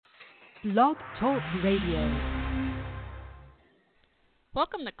Blog Talk Radio.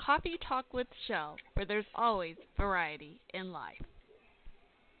 Welcome to Coffee Talk with Shell, where there's always variety in life.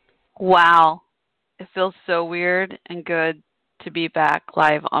 Wow. It feels so weird and good to be back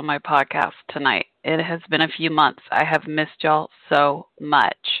live on my podcast tonight. It has been a few months. I have missed y'all so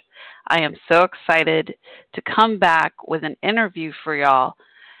much. I am so excited to come back with an interview for y'all.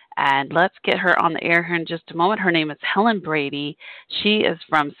 And let's get her on the air here in just a moment. Her name is Helen Brady. She is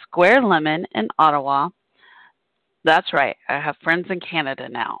from Square Lemon in Ottawa. That's right. I have friends in Canada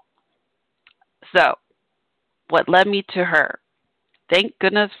now. So, what led me to her? Thank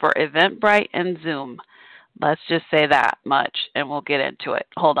goodness for Eventbrite and Zoom. Let's just say that much, and we'll get into it.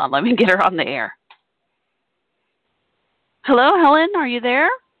 Hold on. Let me get her on the air. Hello, Helen. Are you there?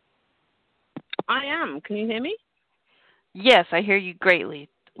 I am. Can you hear me? Yes, I hear you greatly.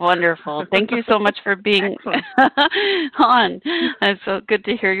 Wonderful. Thank you so much for being on. It's so good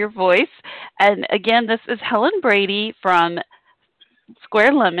to hear your voice. And again, this is Helen Brady from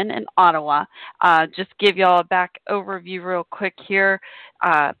Square Lemon in Ottawa. Just give y'all a back overview real quick here.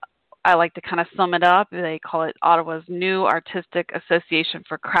 I like to kind of sum it up. They call it Ottawa's new artistic association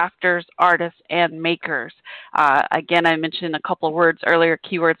for crafters, artists, and makers. Again, I mentioned a couple of words earlier,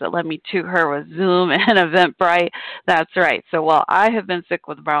 keywords that led me to her was Zoom and Eventbrite. That's right. So while I have been sick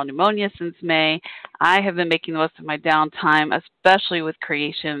with viral pneumonia since May, I have been making the most of my downtime, especially with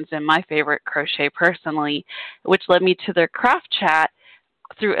creations and my favorite, crochet personally, which led me to their craft chat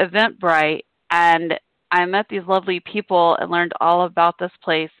through Eventbrite. And I met these lovely people and learned all about this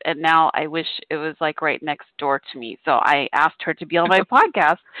place, and now I wish it was like right next door to me. So I asked her to be on my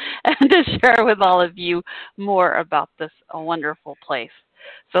podcast and to share with all of you more about this wonderful place.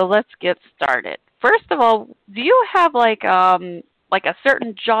 So let's get started. First of all, do you have like a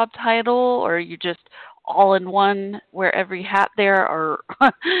certain job title, or are you just all in one, wear every hat there, or?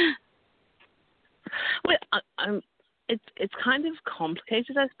 Well, it's kind of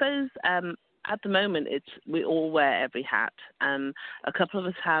complicated, I suppose. At the moment, we all wear every hat. A couple of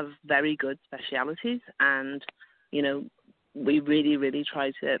us have very good specialities, and we really, really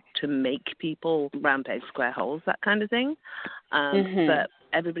try to make people round peg square holes, that kind of thing. But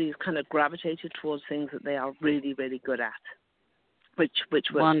everybody's kind of gravitated towards things that they are really, really good at, which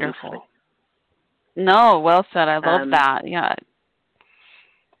works wonderful. Beautifully. No, well said. I love that. Yeah.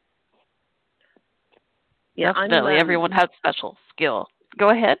 Yeah, definitely. Everyone has special skill.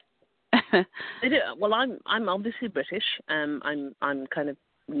 Go ahead. They do. Well, I'm obviously British. I'm kind of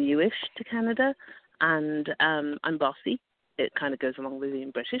newish to Canada, and I'm bossy. It kind of goes along with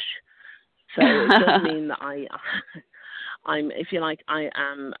being British, so it does mean that I'm, if you like, I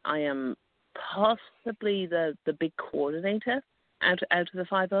am possibly the big coordinator out of the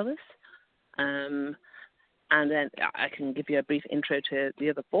five of us, and then I can give you a brief intro to the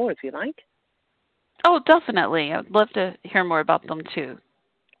other four if you like. Oh, definitely. I'd love to hear more about them too.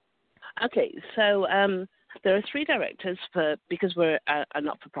 Okay, so there are three directors because we're a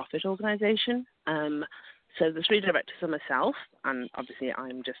not-for-profit organisation. So the three directors are myself, and obviously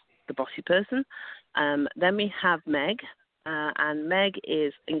I'm just the bossy person. Then we have Meg, and Meg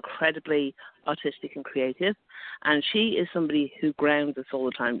is incredibly artistic and creative, and she is somebody who grounds us all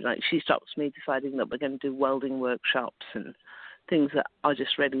the time. Like, she stops me deciding that we're going to do welding workshops and things that are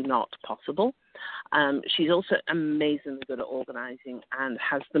just really not possible. She's also amazingly good at organising and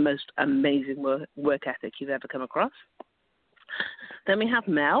has the most amazing work ethic you've ever come across. Then we have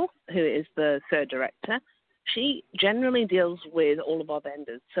Mel, who is the third director. She generally deals with all of our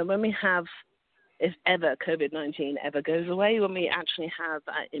vendors. So when we have, if ever COVID-19 ever goes away, when we actually have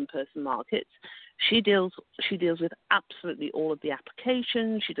in-person markets, she deals with absolutely all of the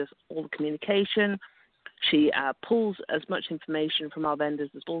applications. She does all the communication. She pulls as much information from our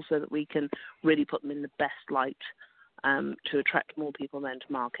vendors as possible so that we can really put them in the best light to attract more people then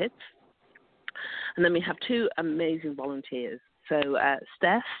to markets. And then we have two amazing volunteers. So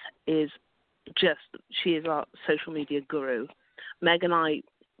Steph she is our social media guru. Meg and I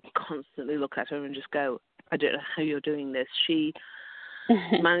constantly look at her and just go, I don't know how you're doing this. She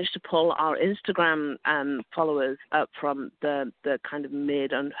managed to pull our Instagram followers up from the kind of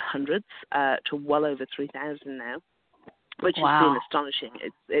mid-hundreds to well over 3,000 now, which has been astonishing.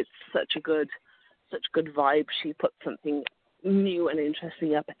 It's such a good vibe. She puts something new and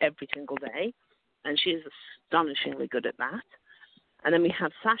interesting up every single day, and she is astonishingly good at that. And then we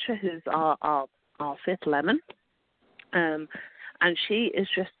have Sasha, who's our fifth lemon, and she is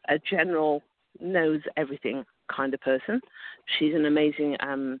just a general knows everything kind of person. She's an amazing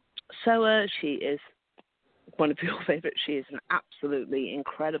sewer. She is one of your favorites. She is an absolutely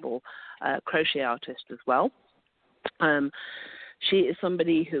incredible crochet artist as well. She is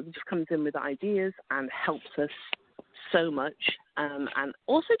somebody who just comes in with ideas and helps us so much, and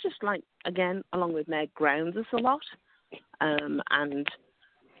also just like, again, along with Meg, grounds us a lot, and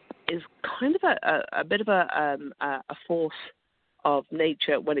is kind of a bit of a force of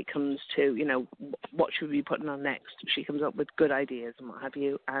nature when it comes to, you know, what should we be putting on next. She comes up with good ideas and what have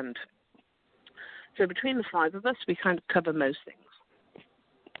you, and so between the five of us, we kind of cover most things.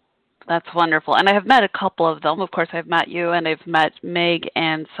 That's wonderful. And I have met a couple of them. Of course, I've met you, and I've met Meg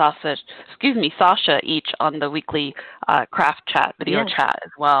and Sasha each on the weekly craft chat, video chat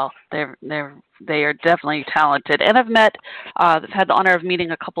as well. They are definitely talented. And I've had the honor of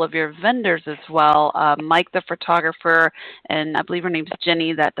meeting a couple of your vendors as well. Mike, the photographer, and I believe her name's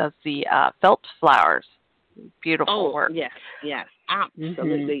Jenny, that does the felt flowers. Beautiful work. Yes,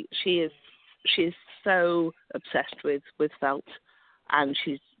 absolutely. Mm-hmm. She is so obsessed with felt, and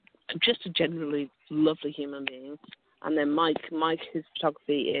she's just a generally lovely human being. And then Mike, his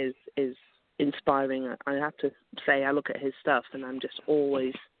photography is inspiring. I have to say, I look at his stuff and I'm just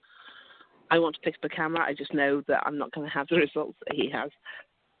always, I want to pick up a camera. I just know that I'm not going to have the results that he has.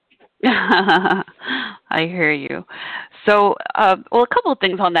 I hear you. So, a couple of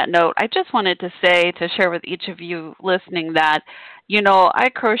things on that note. I just wanted to share with each of you listening that, you know, I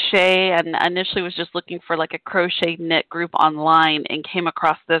crochet, and initially was just looking for like a crochet knit group online and came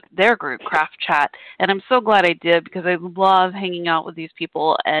across their group, Craft Chat. And I'm so glad I did, because I love hanging out with these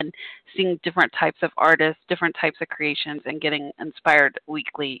people and seeing different types of artists, different types of creations, and getting inspired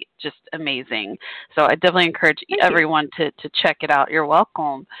weekly. Just amazing. So I definitely encourage everyone to check it out. You're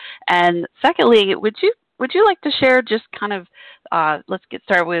welcome. And secondly, would you like to share just kind of, let's get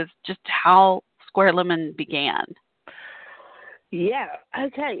started with just how Square Lemon began? Yeah,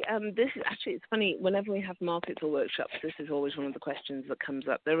 okay. This is actually, it's funny, whenever we have markets or workshops, this is always one of the questions that comes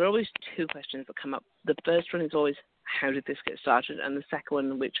up. There are always two questions that come up. The first one is always, how did this get started? And the second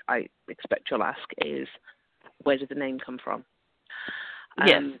one, which I expect you'll ask, is, where did the name come from?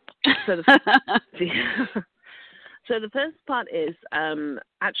 Yes. So the first part is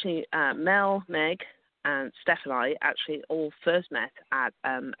actually Mel, Meg, and Steph and I actually all first met at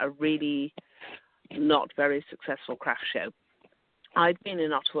a really not very successful craft show. I'd been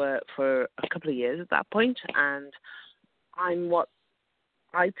in Ottawa for a couple of years at that point, and I'm what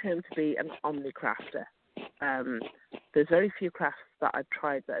I term to be an omni-crafter. There's very few crafts that I've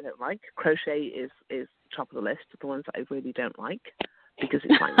tried that I don't like. Crochet is top of the list of the ones that I really don't like, because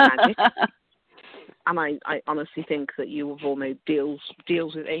it's like magic. And I honestly think that you have all made deals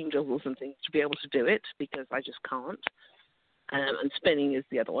with angels or something to be able to do it, because I just can't. And spinning is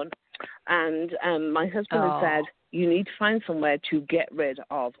the other one. And my husband had said, you need to find somewhere to get rid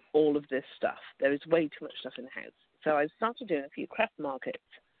of all of this stuff. There is way too much stuff in the house. So I started doing a few craft markets.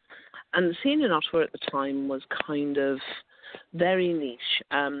 And the scene in Ottawa at the time was kind of very niche.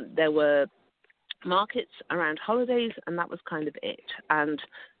 There were markets around holidays, and that was kind of it. And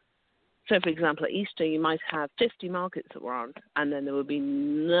so, for example, at Easter, you might have 50 markets that were on, and then there would be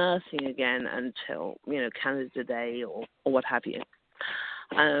nothing again until, you know, Canada Day or what have you.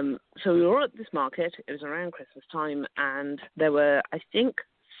 So we were all at this market. It was around Christmas time, and there were, I think,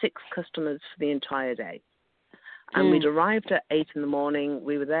 6 customers for the entire day. And we'd arrived at 8 in the morning.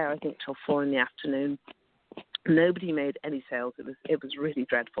 We were there, I think, till 4 in the afternoon. Nobody made any sales. It was really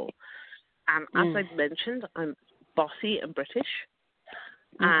dreadful. And as I mentioned, I'm bossy and British.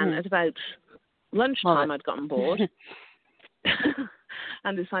 And at about lunchtime, I'd gotten bored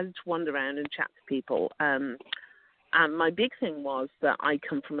and decided to wander around and chat to people. And my big thing was that I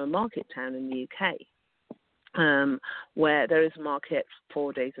come from a market town in the UK, where there is a market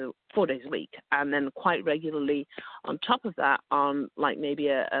 4 days a week, and then quite regularly on top of that, on like maybe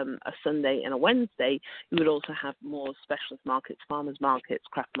a Sunday and a Wednesday, you would also have more specialist markets, farmers markets,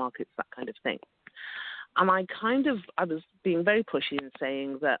 craft markets, that kind of thing. And I was being very pushy and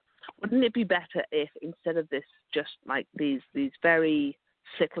saying that, wouldn't it be better if instead of this just like these very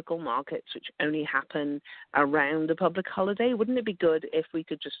cyclical markets which only happen around a public holiday, wouldn't it be good if we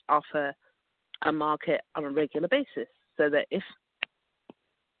could just offer a market on a regular basis, so that if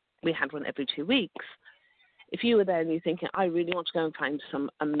we had one every 2 weeks, if you were there and you're thinking, I really want to go and find some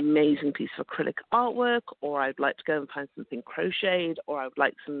amazing piece of acrylic artwork, or I'd like to go and find something crocheted, or I would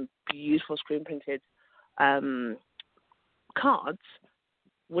like some beautiful screen printed cards,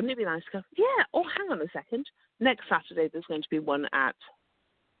 wouldn't it be nice to go, yeah, oh, hang on a second, next Saturday there's going to be one at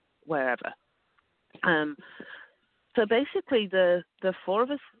wherever. So basically the 4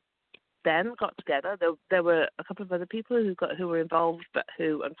 of us then got together. There were a couple of other people who were involved, but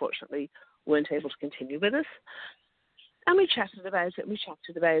who unfortunately weren't able to continue with us. And we chatted about it, and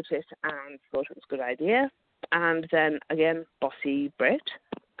thought it was a good idea. And then again, bossy Brit.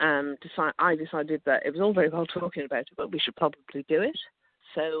 I decided that it was all very well talking about it, but we should probably do it.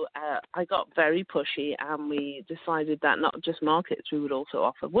 So I got very pushy, and we decided that not just markets, we would also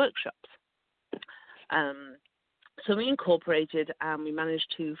offer workshops. So we incorporated, and we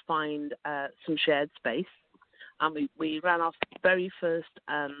managed to find some shared space, and we ran our very first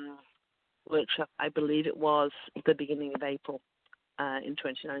workshop, I believe it was the beginning of April in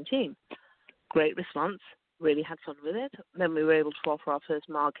 2019. Great response, really had fun with it. Then we were able to offer our first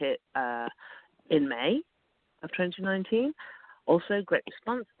market in May of 2019. Also, great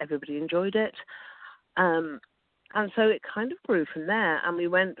response, everybody enjoyed it. And so it kind of grew from there, and we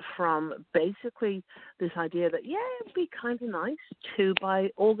went from basically this idea that, yeah, it'd be kind of nice, to by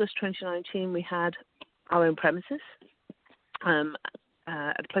August 2019, we had our own premises at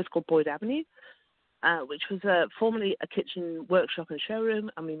a place called Boyd Avenue, which was formerly a kitchen workshop and showroom,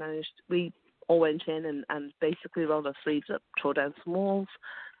 and we all went in and basically rolled our sleeves up, tore down some walls,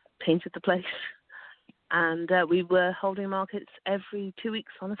 painted the place, and we were holding markets every 2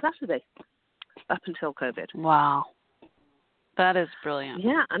 weeks on a Saturday up until COVID. Wow. That is brilliant.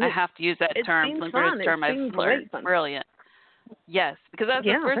 Yeah. And I have to use that term. Term I've learned. Brilliant. Yes, because that's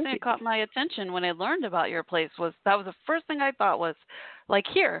the first thing that caught my attention when I learned about your place. That was the first thing I thought was, like,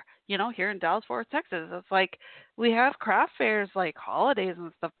 here in Dallas-Fort Worth, Texas, it's like we have craft fairs like holidays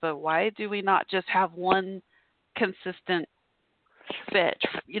and stuff, but why do we not just have one consistent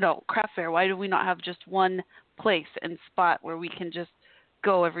craft fair? Why do we not have just one place and spot where we can just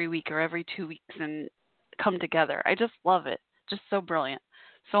go every week or every 2 weeks and come together? I just love it. Just so brilliant.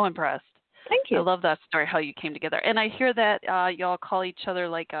 So impressed. Thank you. I love that story, how you came together. And I hear that y'all call each other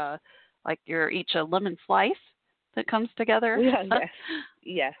like you're each a lemon slice that comes together. Yeah,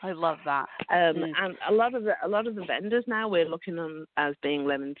 yes. I love that. And a lot of the vendors now we're looking on as being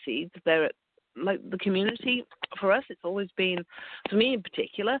lemon seeds. They're like the community. For us, it's always been, for me in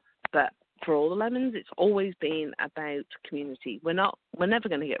particular, but for all the lemons, it's always been about community. We're never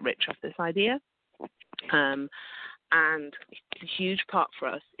going to get rich off this idea. And a huge part for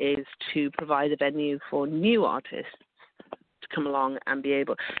us is to provide a venue for new artists to come along and be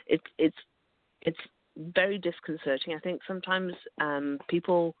able. It's very disconcerting. I think sometimes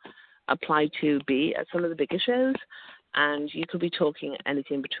people apply to be at some of the bigger shows, and you could be talking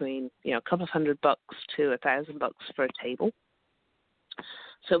anything between a couple of $100 to $1,000 for a table.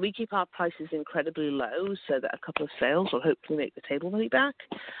 So we keep our prices incredibly low so that a couple of sales will hopefully make the table money back.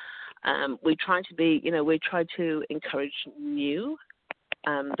 We try to encourage new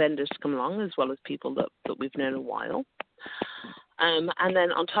vendors to come along, as well as people that we've known a while. And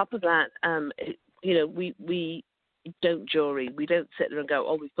then on top of that, we don't jury. We don't sit there and go,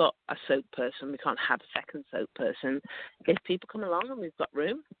 oh, we've got a soap person, we can't have a second soap person. If people come along and we've got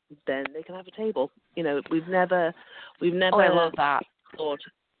room, then they can have a table. We've never. Oh, I love that. Thought,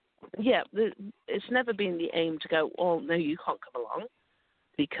 yeah, it's never been the aim to go, oh, no, you can't come along,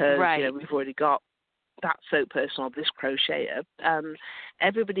 because we've already got that soap person or this crocheter.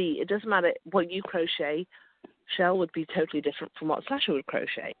 Everybody, it doesn't matter what you crochet, Shell would be totally different from what Sasha would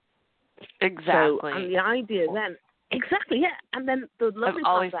crochet. Exactly. So, and the idea then, exactly, yeah. And then the lovely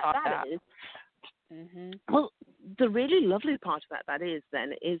part about that is, well, the really lovely part about that is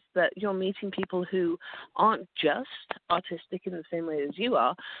that you're meeting people who aren't just artistic in the same way as you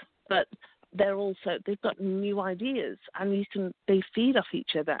are, but they've got new ideas, and they feed off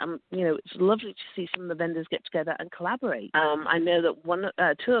each other. And it's lovely to see some of the vendors get together and collaborate. I know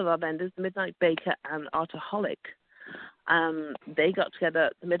that two of our vendors, the Midnight Baker and Artaholic, they got together.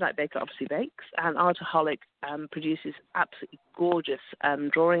 The Midnight Baker obviously bakes, and Artaholic produces absolutely gorgeous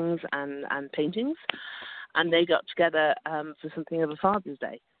drawings and paintings, and they got together for something of a Father's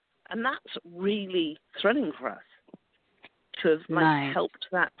Day, and that's really thrilling for us to have helped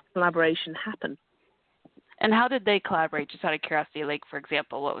that collaboration happen. And how did they collaborate? Just out of curiosity, like, for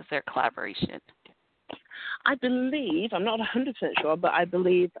example, what was their collaboration? I believe, I'm not 100% sure, but I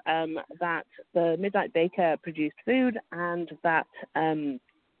believe that the Midnight Baker produced food, and that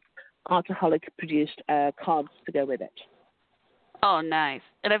Artaholic produced cards to go with it. Oh, nice.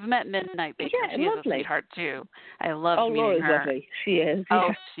 And I've met Midnight Baker. Yeah, she lovely. is a sweetheart, too. I love meeting Laura's her. Lovely. She is. Oh,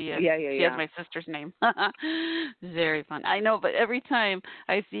 yeah. she is. Yeah. She has my sister's name. Very fun. I know, but every time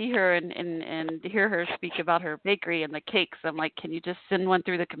I see her and hear her speak about her bakery and the cakes, I'm like, can you just send one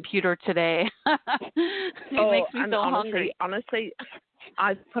through the computer today? It makes me so hungry. Honestly,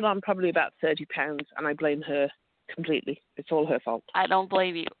 I've put on probably about 30 pounds, and I blame her completely. It's all her fault. I don't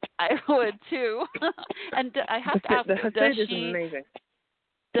blame you. I would too. And I have to ask, her food is amazing.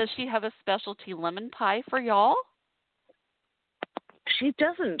 Does she have a specialty lemon pie for y'all? She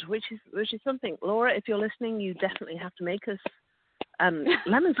doesn't, which is something. Laura, if you're listening, you definitely have to make us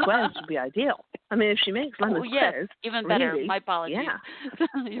lemon squares would be ideal. I mean, if she makes lemon squares, even better. really, My apologies. Yeah,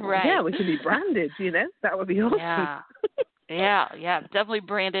 You're right. Yeah, we could be branded. That would be awesome. Yeah, definitely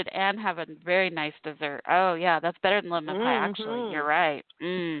branded and have a very nice dessert. Oh yeah, that's better than lemon pie. Actually, you're right.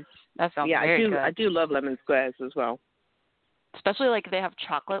 That sounds very good. I do love lemon squares as well. Especially like they have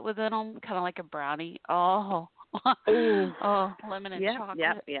chocolate within them, kind of like a brownie. Oh, lemon and chocolate.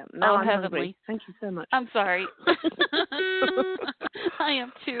 Yeah. No, I'm heavenly. Hungry. Thank you so much. I'm sorry. I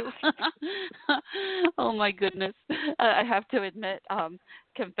am too. Oh my goodness. I have to admit,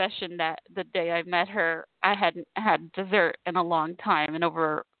 confession that the day I met her, I hadn't had dessert in a long time, and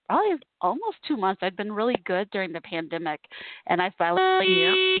over probably almost 2 months. I'd been really good during the pandemic, and I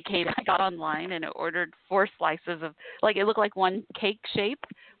finally I got online and ordered 4 slices of, like, it looked like one cake shape,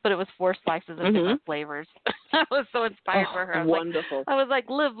 but it was 4 slices of different flavors. I was so inspired for her. Wonderful. I was like,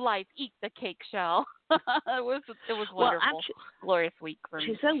 live life, eat the cake shell. It was wonderful. Well, actually, glorious week for me.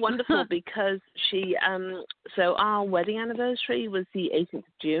 She's so wonderful because she so our wedding anniversary was the 18th of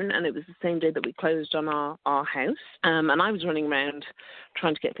June, and it was the same day that we closed on our house. And I was running around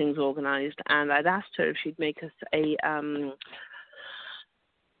trying to get things organized, and I'd asked her if she'd make us a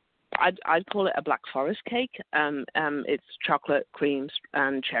I'd call it a Black Forest cake. It's chocolate, creams,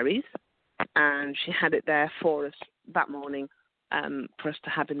 and cherries, and she had it there for us that morning for us to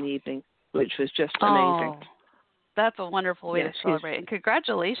have in the evening, which was just amazing. That's a wonderful way to celebrate, and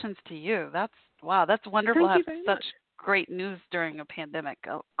congratulations to you. That's wonderful to have such great news during a pandemic,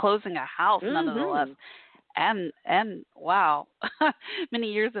 closing a house nonetheless, and wow,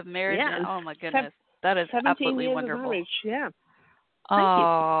 many years of marriage. Yeah, and, oh my goodness, that is 17 absolutely years wonderful. Of marriage, yeah.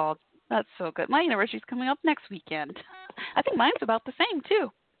 Oh, that's so good. My anniversary's coming up next weekend. I think mine's about the same too.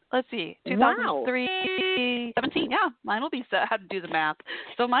 Let's see, 2003, 17. Yeah, mine will be set. How to do the math?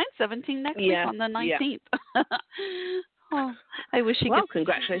 So mine's 17 next week on the 19th. Yeah. Oh, I wish you could.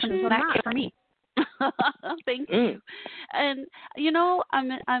 Congratulations on that for me. Thank you. And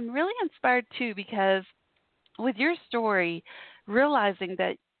I'm really inspired too, because with your story, realizing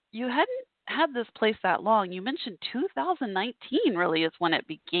that you hadn't had this place that long. You mentioned 2019 really is when it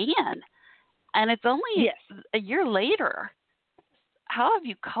began, and it's only a year later. How have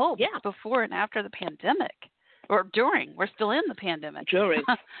you coped before and after the pandemic, or during? We're still in the pandemic. During.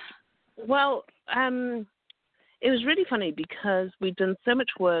 Well, it was really funny because we'd done so much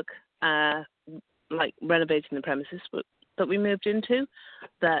work, like renovating the premises that we moved into,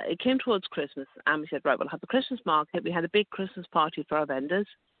 that it came towards Christmas, and we said, right, we'll have the Christmas market. We had a big Christmas party for our vendors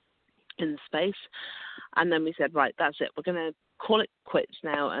in the space, and then we said, right, that's it. We're going to call it quits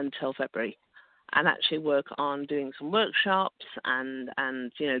now until February, and actually work on doing some workshops and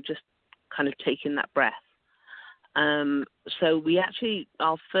just kind of taking that breath. So we actually,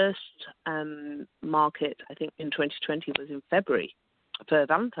 our first market, I think in 2020, was in February for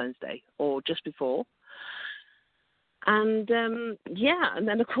Valentine's Day, or just before. And and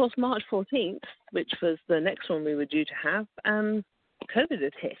then of course March 14th, which was the next one we were due to have, COVID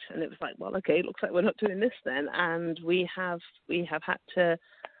had hit, and it was like, well, okay, it looks like we're not doing this then, and we have had to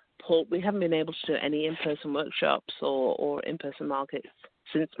pull. We haven't been able to do any in-person workshops or in-person markets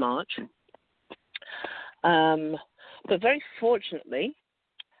since March. But very fortunately,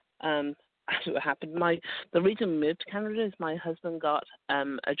 as what happened, the reason we moved to Canada is my husband got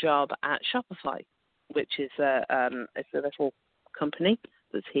a job at Shopify, which is it's a little company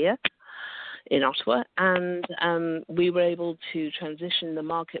that's here in Ottawa, and we were able to transition the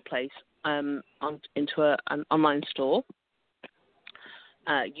marketplace into an online store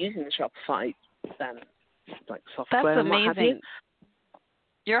using the Shopify like software. That's amazing. And what have you.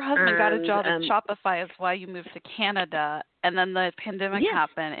 Your husband got a job at Shopify. Is why you moved to Canada, and then the pandemic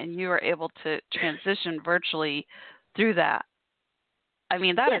happened, and you were able to transition virtually through that. I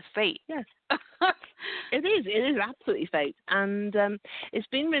mean, that is fate. Yes. It is absolutely fate, and it's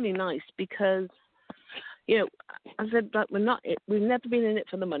been really nice because, I said that we've never been in it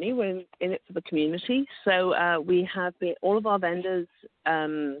for the money. We're in it for the community. So we have been, all of our vendors.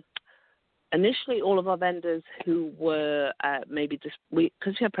 Initially, all of our vendors who were because we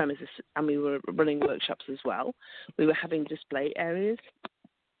had premises and we were running workshops as well, we were having display areas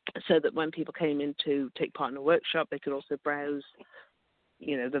so that when people came in to take part in a workshop, they could also browse,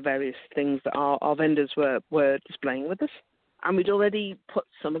 the various things that our vendors were displaying with us. And we'd already put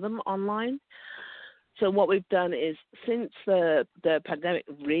some of them online. So what we've done is, since the pandemic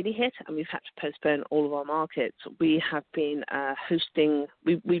really hit and we've had to postpone all of our markets, we have been hosting.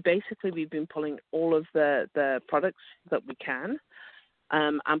 We've been pulling all of the products that we can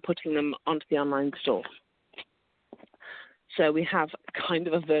and putting them onto the online store. So we have kind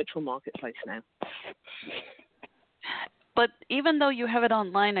of a virtual marketplace now. But even though you have it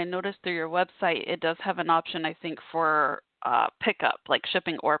online, I noticed through your website it does have an option, I think, for pickup, like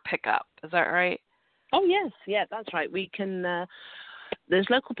shipping or pickup. Is that right? Oh, yes. Yeah, that's right. We can, there's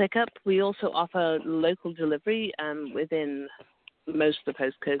local pickup. We also offer local delivery within most of the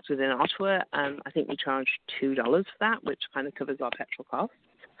postcodes within Ottawa. I think we charge $2 for that, which kind of covers our petrol costs,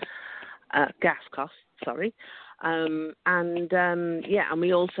 gas costs, sorry. And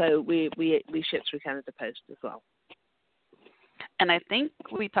we also, we ship through Canada Post as well. And I think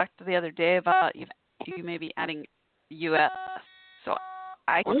we talked the other day about you may be adding U.S. So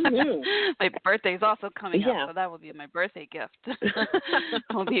my birthday's also coming up, so that will be my birthday gift.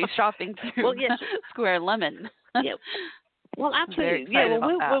 I'll be shopping through Square Lemon. Yeah. Well, absolutely. Yeah,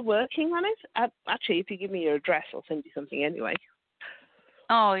 well, we're working on it. Actually, if you give me your address, I'll send you something anyway.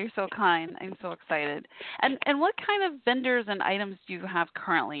 Oh, you're so kind. I'm so excited. And what kind of vendors and items do you have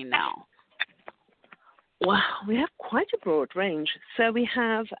currently now? Wow, we have quite a broad range. So we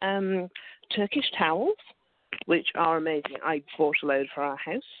have Turkish towels, which are amazing. I bought a load for our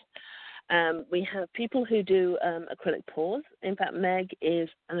house. We have people who do acrylic pours. In fact, Meg is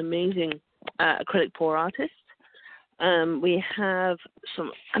an amazing acrylic pour artist. We have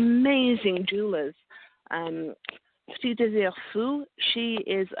some amazing jewelers. Fille Désir Fou, she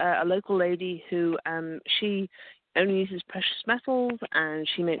is a local lady who she only uses precious metals, and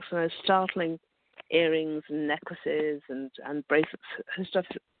she makes the most startling earrings and necklaces and bracelets. Her stuff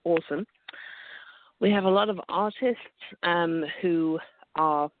is awesome. We have a lot of artists who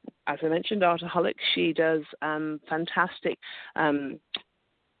are, as I mentioned, artaholics. She does fantastic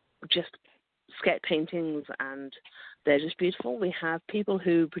just sketch paintings, and they're just beautiful. We have people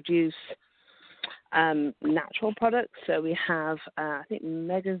who produce natural products. So we have, I think,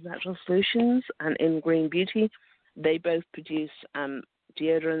 Mega's Natural Solutions and In Green Beauty. They both produce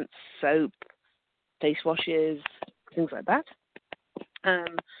deodorants, soap, face washes, things like that.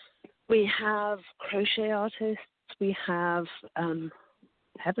 We have crochet artists. We have,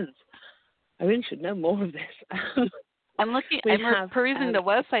 heavens, I really should know more of this. I'm perusing the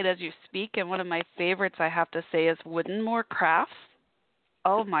website as you speak, and one of my favorites, I have to say, is Woodenmore Crafts.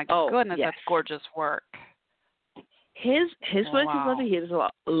 Oh my goodness, yes. That's gorgeous work. His work is lovely. He does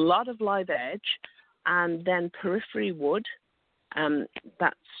a lot of live edge, and then periphery wood.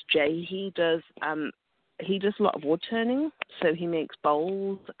 That's Jay. He does a lot of wood turning, so he makes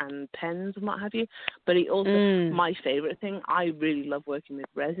bowls and pens and what have you. But he also, my favorite thing, I really love working with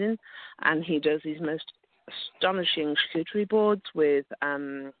resin, and he does these most astonishing charcuterie boards with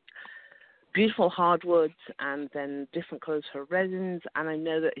beautiful hardwoods and then different colors for resins. And I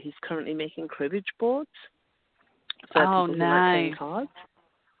know that he's currently making cribbage boards for people who like playing cards.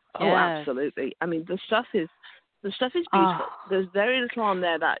 Yes. Oh, absolutely. I mean, the stuff is beautiful. There's very little on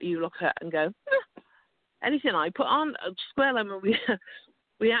there that you look at and go, anything I put on Square Lemon, we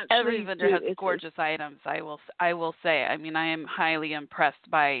actually every vendor has gorgeous items. I will say. I mean, I am highly impressed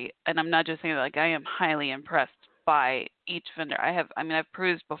by, and I'm not just saying that, like, I am highly impressed by each vendor. I've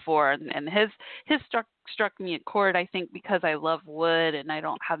perused before, and his struck me a chord, I think, because I love wood and I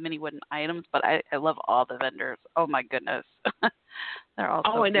don't have many wooden items, but I love all the vendors. Oh my goodness. They're all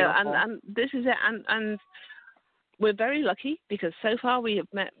so beautiful. And this is it, and we're very lucky because so far we have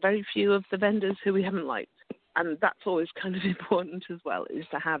met very few of the vendors who we haven't liked. And that's always kind of important as well, is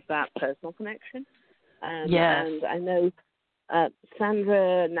to have that personal connection. Yes. And I know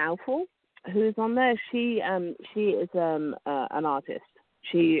Sandra Naufel, who is on there, she is an artist.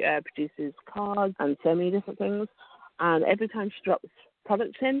 She produces cards and so many different things. And every time she drops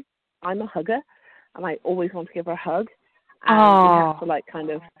products in, I'm a hugger, and I always want to give her a hug. And we have to, like, kind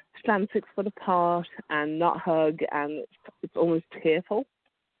of stand 6 foot apart and not hug, and it's almost tearful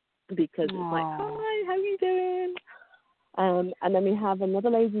because it's like, hi, how you doing? And then we have another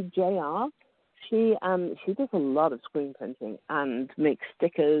lady, JR. She does a lot of screen printing and makes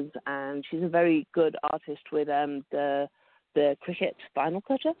stickers, and she's a very good artist with the Cricut vinyl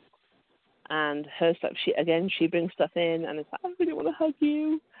cutter. And her stuff, she brings stuff in, and it's like, I really want to hug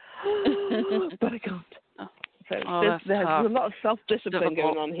you, but I can't. So there's a lot of self-discipline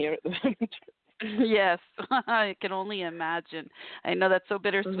going on here at the moment. Yes, I can only imagine. I know that's so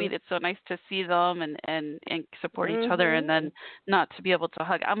bittersweet. Mm-hmm. It's so nice to see them and support each other, and then not to be able to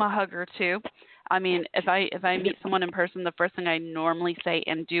hug. I'm a hugger too. I mean, if I meet someone in person, the first thing I normally say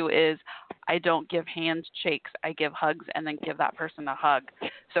and do is I don't give handshakes. I give hugs and then give that person a hug.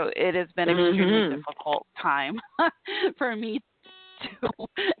 So it has been an extremely difficult time for me too.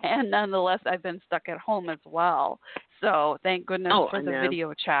 And nonetheless, I've been stuck at home as well. So thank goodness for the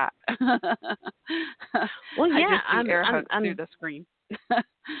video chat. Well, yeah, I just see air hugs through the screen.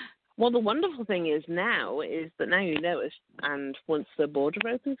 Well, the wonderful thing is now you know it, and once the border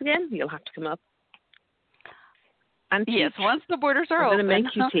opens again, you'll have to come up and teach. Yes, once the borders are open. I'm going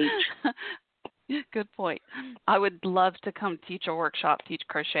to make you teach. Good point. I would love to come teach a workshop, teach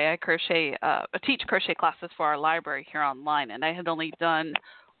crochet. I teach crochet classes for our library here online, and I had only done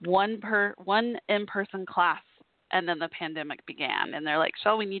one in-person class, and then the pandemic began. And they're like,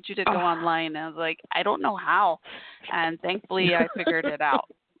 "Shall we need you to go online?" And I was like, "I don't know how," and thankfully I figured it out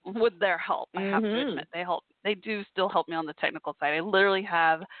with their help. I have to admit, they help. They do still help me on the technical side. I literally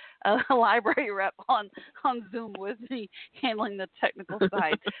have a library rep on Zoom with me handling the technical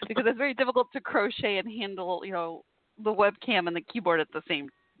side because it's very difficult to crochet and handle, the webcam and the keyboard at the same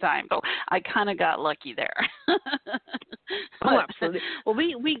time. So I kind of got lucky there. Absolutely. Well,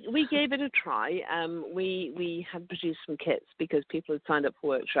 we gave it a try. We had produced some kits because people had signed up for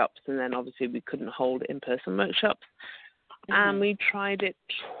workshops, and then obviously we couldn't hold in-person workshops. And we tried it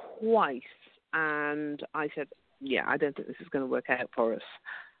twice. And I said, I don't think this is going to work out for us.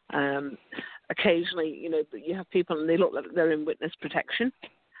 Occasionally, you have people and they look like they're in witness protection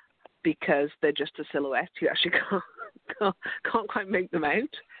because they're just a silhouette. You actually can't quite make them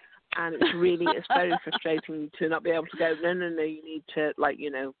out. And it's very frustrating to not be able to go, no, you need to,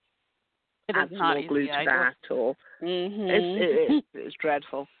 add some more glue to that. Or it's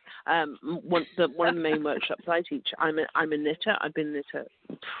dreadful. One of the main workshops I teach, I'm a knitter. I've been a knitter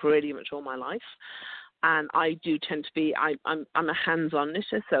pretty much all my life, and I do tend to be. I'm a hands-on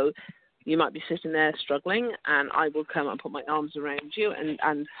knitter, so you might be sitting there struggling, and I will come and put my arms around you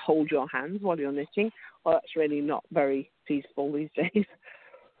and hold your hands while you're knitting. Well, that's really not very feasible these days.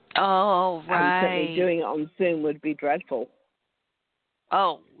 Oh, right. And certainly doing it on Zoom would be dreadful.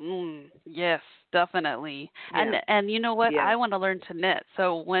 Oh, yes, definitely. Yeah. And you know what? Yeah. I want to learn to knit.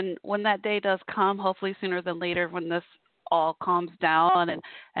 So when that day does come, hopefully sooner than later, when this all calms down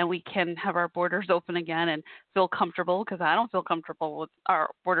and we can have our borders open again and feel comfortable, because I don't feel comfortable with our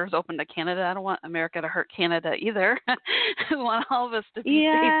borders open to Canada. I don't want America to hurt Canada either. We want all of us to be safe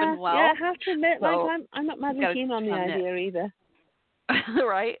and well. Yeah, I have to admit, I'm not madly keen on the idea either.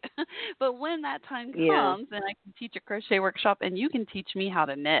 Right? But when that time comes and I can teach a crochet workshop and you can teach me how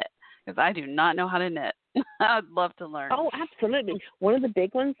to knit, because I do not know how to knit. I'd love to learn. Oh, absolutely. One of the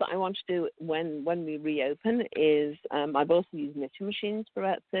big ones that I want to do when we reopen is I've also used knitting machines for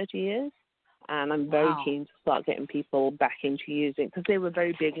about 30 years, and I'm very keen to start getting people back into using, because they were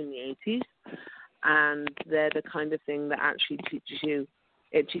very big in the 80s, and they're the kind of thing that actually teaches you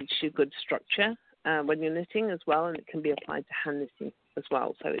good structure when you're knitting as well, and it can be applied to hand knitting as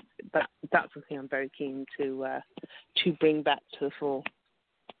well. So that's something I'm very keen to bring back to the fore.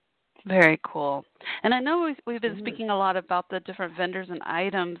 Very cool. And I know we've been speaking a lot about the different vendors and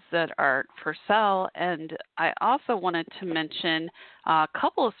items that are for sale, and I also wanted to mention a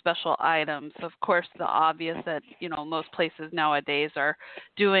couple of special items. Of course, the obvious that, most places nowadays are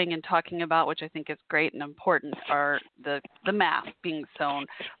doing and talking about, which I think is great and important, are the mask being sewn.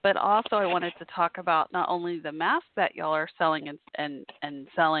 But also I wanted to talk about not only the masks that y'all are selling and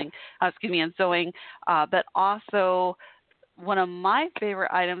sewing, but also one of my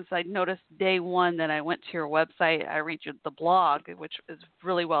favorite items I noticed day one that I went to your website. I read the blog, which is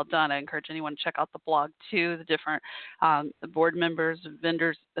really well done. I encourage anyone to check out the blog too, the different board members and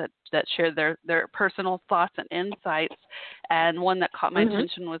vendors that share their personal thoughts and insights. And one that caught my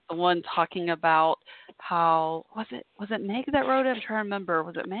attention was the one talking about how, was it Meg that wrote it? I'm trying to remember.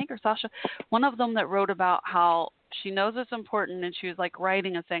 Was it Meg or Sasha? One of them that wrote about how she knows it's important, and she was like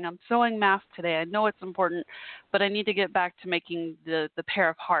writing and saying, I'm sewing masks today. I know it's important, but I need to get back to making the pair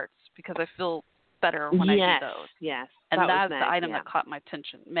of hearts because I feel better when I do those. Yes. And that's the item that caught my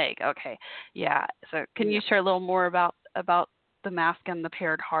attention. Meg, okay. Yeah. So can you share a little more about the mask and the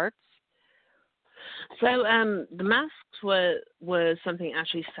paired hearts? So the masks were something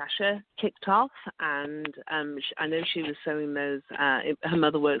actually Sasha kicked off, and I know she was sewing those. Her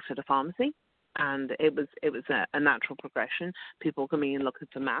mother works at a pharmacy. And it was a natural progression, people coming in looking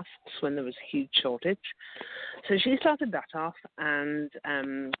for masks when there was a huge shortage. So she started that off, and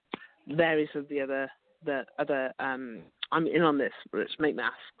various of the other I'm in on this. Let's make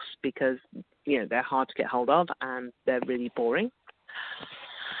masks because they're hard to get hold of and they're really boring.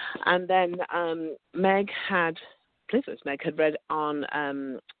 And then Meg had read on.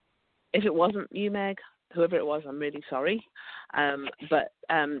 If it wasn't you, Meg, whoever it was, I'm really sorry, but.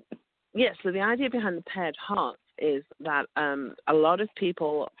 Yes, so the idea behind the paired hearts is that a lot of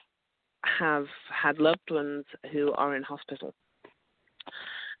people have had loved ones who are in hospital,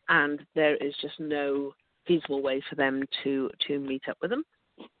 and there is just no feasible way for them to meet up with them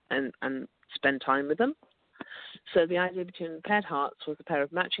and spend time with them. So the idea between the paired hearts was a pair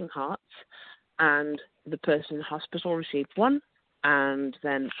of matching hearts, and the person in hospital received one, and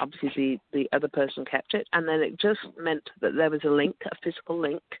then obviously the other person kept it, and then it just meant that there was a link, a physical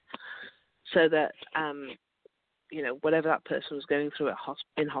link, so that whatever that person was going through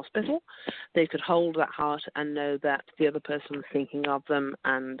in hospital, they could hold that heart and know that the other person was thinking of them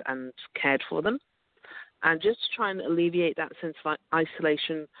and cared for them, and just to try and alleviate that sense of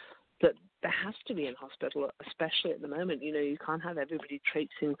isolation that there has to be in hospital, especially at the moment. You can't have everybody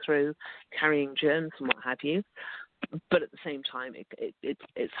traipsing through, carrying germs and what have you. But at the same time,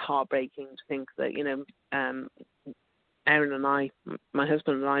 it's heartbreaking to think that, Erin and I, my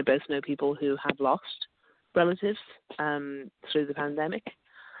husband and I, both know people who have lost relatives through the pandemic.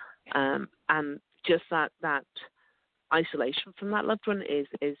 And just that isolation from that loved one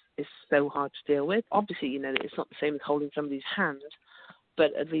is so hard to deal with. Obviously, it's not the same as holding somebody's hand,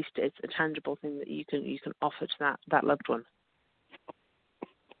 but at least it's a tangible thing that you can offer to that loved one.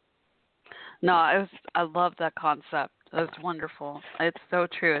 No, I love that concept. That's wonderful. It's so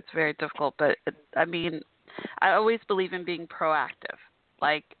true. It's very difficult, but I always believe in being proactive.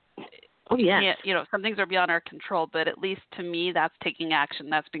 Like, oh yeah, some things are beyond our control, but at least to me, that's taking action.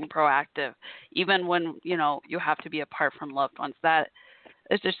 That's being proactive, even when you have to be apart from loved ones. That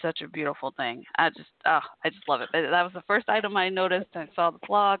it's just such a beautiful thing. I just love it. That was the first item I noticed. I saw the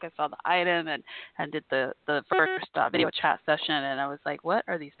blog, I saw the item, and did the first video chat session, and I was like, what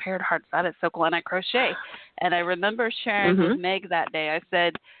are these paired hearts? That is so cool. And I crochet. And I remember sharing with Meg that day, I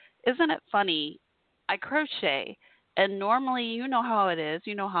said, isn't it funny? I crochet. And normally, you know how it is,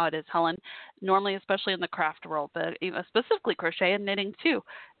 Helen, normally, especially in the craft world, but even specifically crochet and knitting too,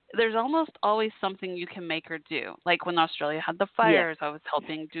 there's almost always something you can make or do. Like when Australia had the fires, I was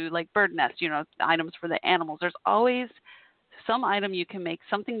helping do like bird nests, items for the animals. There's always some item you can make,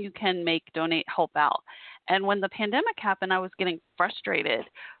 something you can make, donate, help out. And when the pandemic happened, I was getting frustrated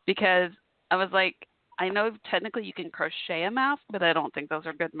because I was like, I know technically you can crochet a mask, but I don't think those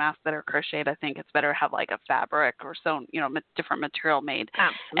are good masks that are crocheted. I think it's better to have like a fabric or some, different material made.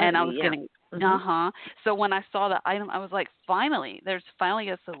 Absolutely, and I was getting, So when I saw the item, I was like, there's finally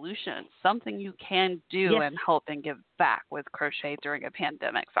a solution, something you can do and help and give back with crochet during a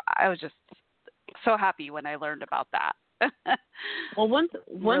pandemic. So I was just so happy when I learned about that. Well, one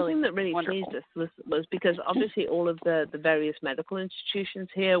thing that really pleased us was because obviously all of the various medical institutions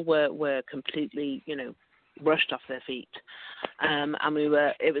here were completely, rushed off their feet, and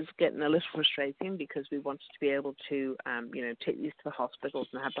it was getting a little frustrating because we wanted to be able to, take these to the hospitals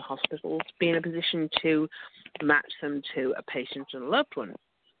and have the hospitals be in a position to match them to a patient and a loved one.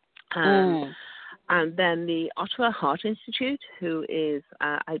 And then the Ottawa Heart Institute, who is,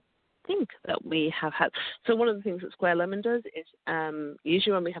 I think that we have had. So one of the things that Square Lemon does is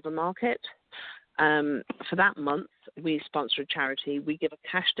usually when we have a market, for that month we sponsor a charity. We give a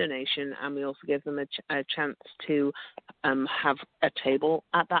cash donation, and we also give them a chance to have a table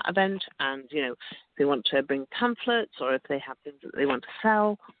at that event. And if they want to bring pamphlets or if they have things that they want to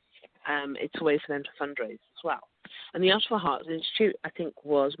sell, it's a way for them to fundraise as well. And the Ottawa Heart Institute, I think,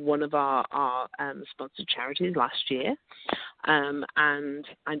 was one of our sponsored charities last year. And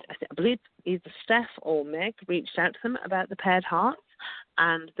I believe either Steph or Meg reached out to them about the paired hearts,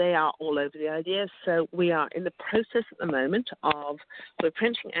 and they are all over the idea. So we are in the process at the moment of, we're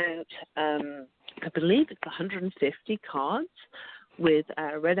printing out, I believe it's 150 cards with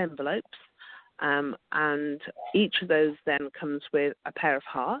red envelopes, and each of those then comes with a pair of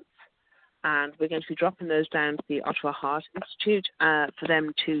hearts. And we're going to be dropping those down to the Ottawa Heart Institute for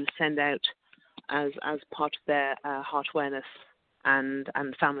them to send out as part of their heart awareness and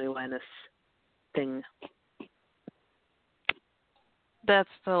family awareness thing. That's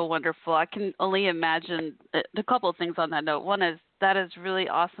so wonderful. I can only imagine a couple of things on that note. One is that is really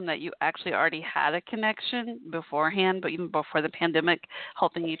awesome that you actually already had a connection beforehand, but even before the pandemic,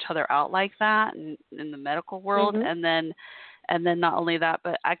 helping each other out like that in the medical world. And then not only that,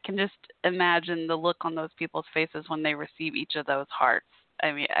 but I can just imagine the look on those people's faces when they receive each of those hearts.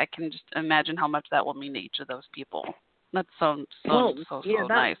 I mean, I can just imagine how much that will mean to each of those people. That's so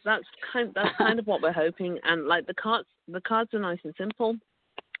nice. That's kind of what we're hoping. And like the cards are nice and simple.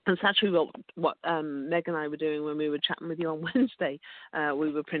 And it's actually what Meg and I were doing when we were chatting with you on Wednesday.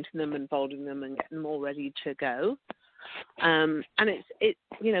 We were printing them and folding them and getting them all ready to go. And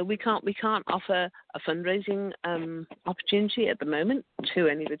we can't offer a fundraising opportunity at the moment to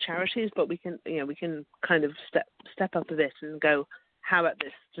any of the charities, but we can kind of step up a bit and go, how about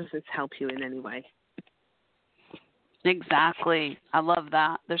this? Does this help you in any way? Exactly. I love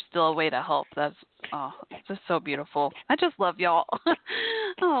that. There's still a way to help. That's Oh, it's just so beautiful. I just love y'all.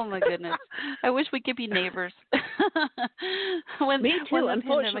 Oh my goodness. I wish we could be neighbors. Me too. When the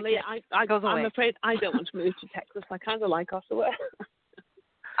Unfortunately, goes away. I'm afraid I don't want to move to Texas. I kind of like Ottawa.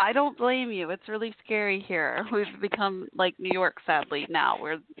 I don't blame you. It's really scary here. We've become like New York, sadly, now.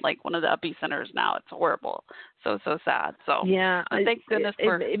 We're like one of the epicenters now. It's horrible. So sad. So yeah, thank goodness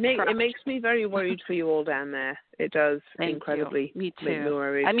for it makes me very worried for you all down there. It does. Thank incredibly. you. Me too. Make me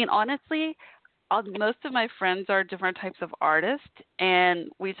worried. I mean, honestly, most of my friends are different types of artists, and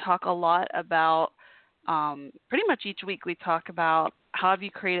we talk a lot about pretty much each week we talk about how have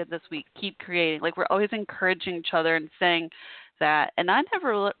you created this week, keep creating. Like we're always encouraging each other and saying that, and I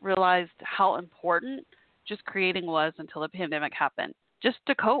never realized how important just creating was until the pandemic happened, just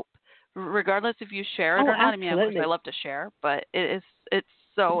to cope, regardless if you share it or not. Absolutely. I mean, of course I love to share, but it's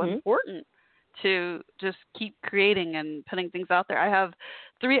so important to just keep creating and putting things out there. I have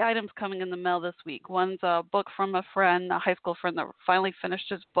 3 items coming in the mail this week. One's a book from a friend, a high school friend that finally finished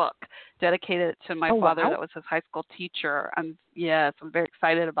his book, dedicated to my father. Wow. That was his high school teacher. I'm very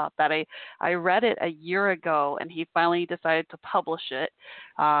excited about that. I read it a year ago, and he finally decided to publish it.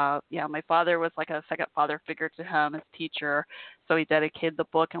 My father was like a second father figure to him, his teacher, so he dedicated the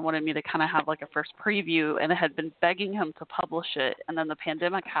book and wanted me to kind of have like a first preview, and I had been begging him to publish it, and then the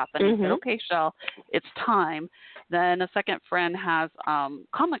pandemic happened. He said, okay, Shell, it's time. Then a second friend has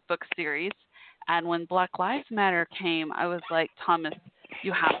comic book series, and when Black Lives Matter came, I was like, Thomas,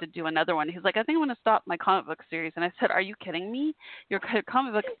 you have to do another one. He's like, I think I'm going to stop my comic book series. And I said, are you kidding me? Your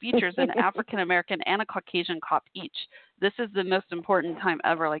comic book features an African-American and a Caucasian cop each. This is the most important time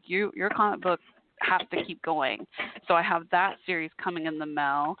ever. Like, your comic book has to keep going. So I have that series coming in the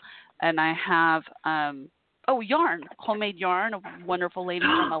mail. And I have, yarn, homemade yarn, a wonderful lady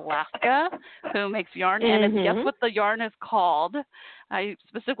from Alaska who makes yarn. And guess what the yarn is called? I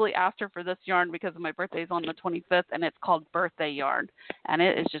specifically asked her for this yarn because my birthday is on the 25th, and it's called Birthday Yarn. And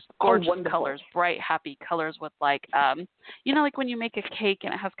it is just gorgeous colors, bright, happy colors with like, like when you make a cake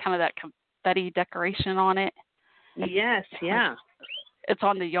and it has kind of that confetti decoration on it. Yes, yeah. It's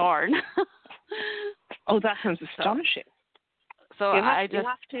on the yarn. Oh, that sounds astonishing. So you'll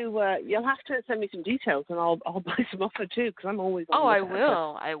have to send me some details, and I'll buy some off her too, because I'm always. I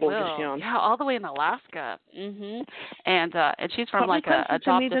will. Yarn. Yeah, all the way in Alaska. And she's from probably like a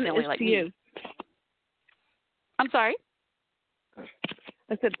adopted family like me. You. I'm sorry.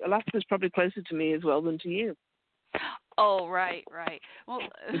 I said Alaska's probably closer to me as well than to you. Oh, right. Well,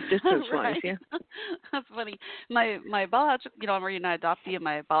 distance-wise, yeah. That's funny. My biological, I'm an adoptee, and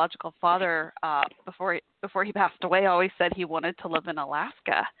my biological father, before he passed away, always said he wanted to live in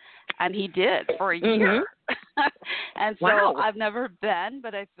Alaska, and he did for a year. And so I've never been,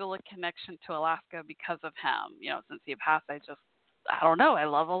 but I feel a connection to Alaska because of him. Since he passed, I don't know. I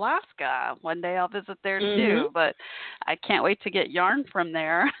love Alaska. One day I'll visit there too, but I can't wait to get yarn from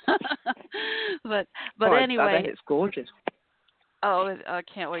there. but anyway, I bet it's gorgeous. Oh, I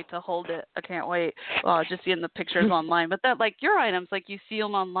can't wait to hold it. I can't wait. Well, just seeing the pictures online. But that, like your items, like you see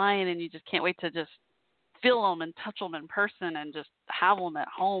them online, and you just can't wait to just feel them and touch them in person and just have them at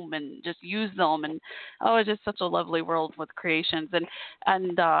home and just use them. And it's just such a lovely world with creations.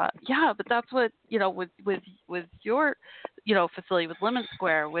 And but that's what with your facility, with Lemon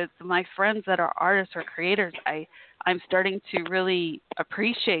Square, with my friends that are artists or creators, I'm starting to really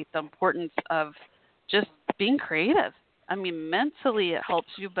appreciate the importance of just being creative. I mean, mentally it helps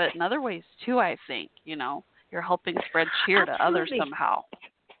you, but in other ways too, I think, you're helping spread cheer to others somehow.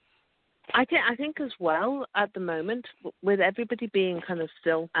 I think as well at the moment, with everybody being kind of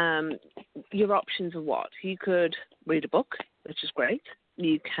still, your options are what? You could read a book, which is great.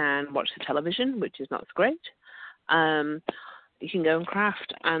 You can watch the television, which is not so great. You can go and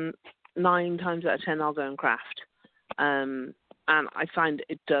craft, and 9 times out of 10 I'll go and craft. And I find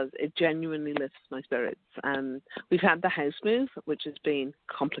it genuinely lifts my spirits. We've had the house move, which has been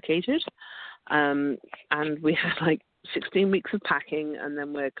complicated. And we had like 16 weeks of packing, and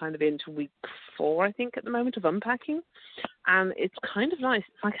then we're kind of into week 4, I think, at the moment of unpacking. And it's kind of nice.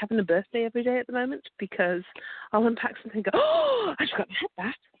 It's like having a birthday every day at the moment, because I'll unpack something and go, oh, I forgot to have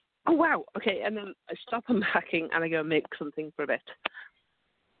that. Oh, wow. Okay. And then I stop unpacking and I go make something for a bit,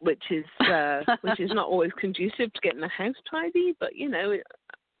 which is not always conducive to getting the house tidy, but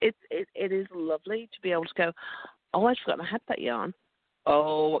it is lovely to be able to go, oh, I'd forgotten I had that yarn.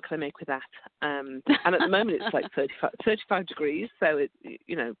 Oh, what can I make with that? And at the moment it's like 35 degrees, so it's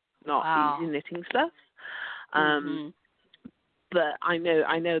not easy knitting stuff. But I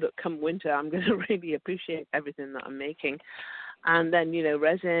know that come winter I'm going to really appreciate everything that I'm making, and then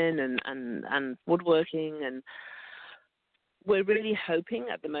resin and woodworking and we're really hoping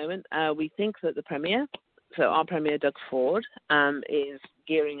at the moment. We think that the Premier, so our Premier Doug Ford, is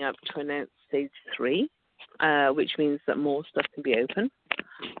gearing up to announce stage 3, which means that more stuff can be open.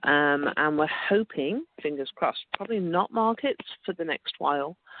 And we're hoping, fingers crossed, probably not markets for the next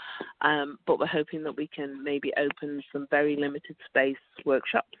while, but we're hoping that we can maybe open some very limited space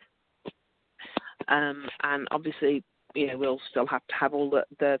workshops. And obviously, we'll still have to have all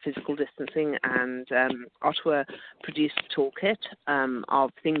the physical distancing, and Ottawa produced a toolkit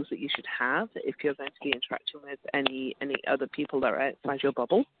of things that you should have if you're going to be interacting with any other people that are outside your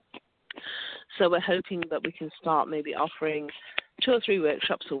bubble. So we're hoping that we can start maybe offering 2 or 3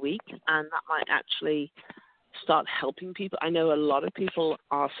 workshops a week, and that might actually start helping people. I know a lot of people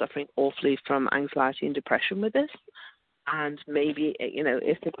are suffering awfully from anxiety and depression with this, and maybe,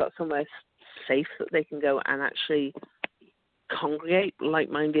 if they've got somewhere safe that they can go and actually congregate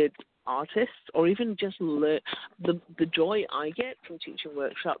like-minded artists, or even just learn. The joy I get from teaching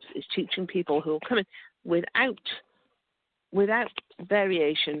workshops is teaching people who will come in without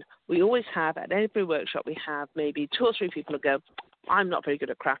variation. We always have, at every workshop, we have maybe 2 or 3 people who go, I'm not very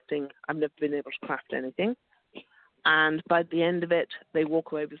good at crafting. I've never been able to craft anything. And by the end of it, they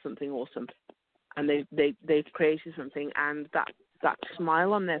walk away with something awesome. And they've created something, and that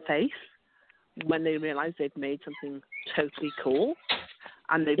smile on their face when they realize they've made something totally cool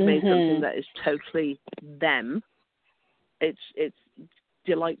and they've made something that is totally them, it's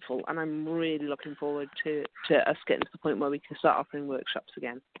delightful. And I'm really looking forward to us getting to the point where we can start offering workshops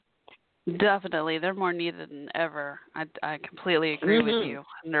again. Definitely. They're more needed than ever. I completely agree with you,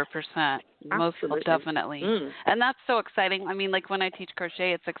 100%. Most definitely. And that's so exciting. I mean, like when I teach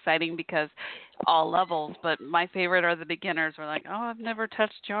crochet, it's exciting because all levels, but my favorite are the beginners. We're like, oh, I've never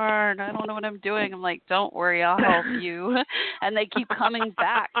touched yarn. I don't know what I'm doing. I'm like, don't worry, I'll help you. And they keep coming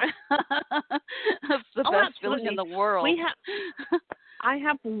back. That's the best feeling in the world. I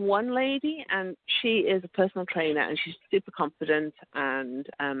have one lady, and she is a personal trainer, and she's super confident and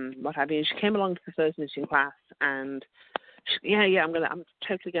what have you. She came along to the first knitting class, and I'm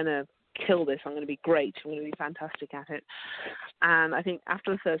totally gonna kill this. I'm gonna be great. I'm gonna be fantastic at it. And I think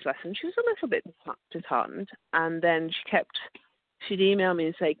after the first lesson, she was a little bit disheartened, and then she'd email me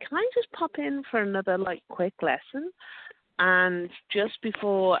and say, "Can I just pop in for another quick lesson?" And just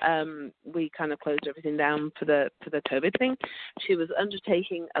before we kind of closed everything down for the COVID thing, she was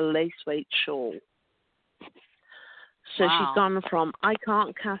undertaking a lace-weight shawl. So she's gone from I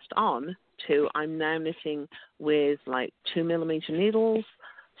can't cast on to I'm now knitting with 2mm needles,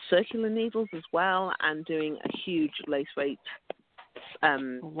 circular needles as well, and doing a huge lace-weight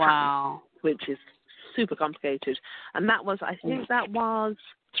pattern, which is super complicated. And I think that was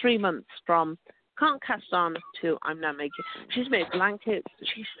 3 months from can't cast on to I'm now making. She's made blankets.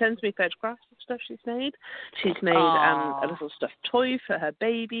 She sends me photographs of stuff she's made. She's made a little stuffed toy for her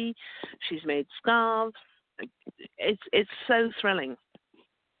baby. She's made scarves. It's so thrilling.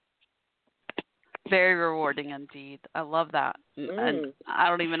 Very rewarding indeed. I love that. And I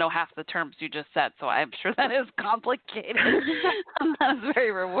don't even know half the terms you just said, so I'm sure that is complicated. That is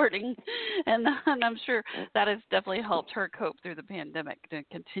very rewarding. And I'm sure that has definitely helped her cope through the pandemic to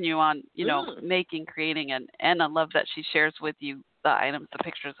continue on, making, creating. And I love that she shares with you the items, the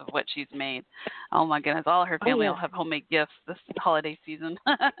pictures of what she's made. Oh, my goodness. All her family will have homemade gifts this holiday season.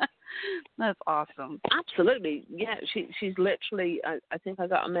 That's awesome. Absolutely. Yeah, she's literally, I think I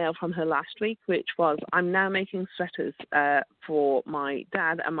got a mail from her last week, which was, I'm now making sweaters for my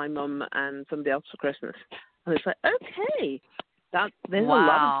dad and my mum and somebody else for Christmas. And it's like, okay, there's a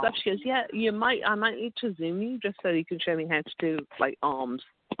lot of stuff. She goes, yeah, I might need to Zoom you just so you can show me how to do arms.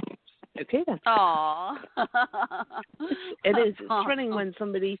 Okay then. Aww. It is. It's thrilling when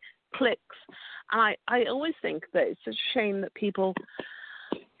somebody clicks. And I always think that it's such a shame that people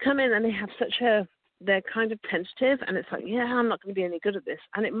come in and they have they're kind of tentative, and it's like, yeah, I'm not going to be any good at this.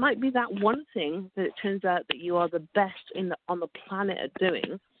 And it might be that one thing that it turns out that you are the best on the planet at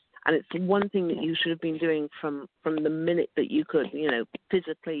doing, and it's the one thing that you should have been doing from the minute that you could,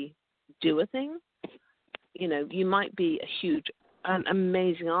 physically do a thing. You might be an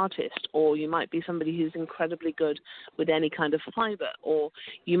amazing artist, or you might be somebody who's incredibly good with any kind of fiber, or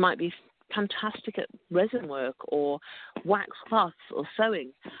you might be fantastic at resin work or wax cloths or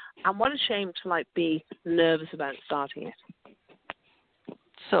sewing. And what a shame to be nervous about starting it.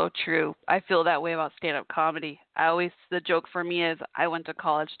 So true. I feel that way about stand-up comedy. The joke for me is I went to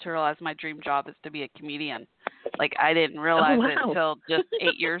college to realize my dream job is to be a comedian. I didn't realize it until just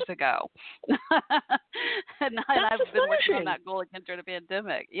 8 years ago. and I've been working on that goal again during the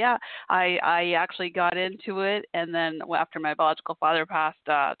pandemic. Yeah, I actually got into it, and then after my biological father passed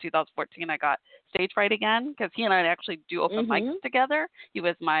 2014, I got stage fright again because he and I actually do open mics together. He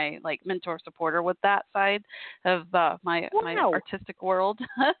was my mentor supporter with that side of my artistic world.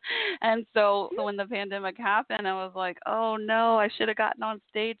 And so when the pandemic happened, I was like, oh no, I should have gotten on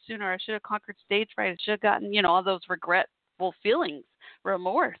stage sooner. I should have conquered stage fright. I should have gotten, all those regretful feelings,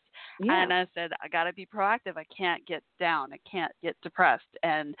 remorse. Yeah. And I said, I got to be proactive. I can't get down. I can't get depressed.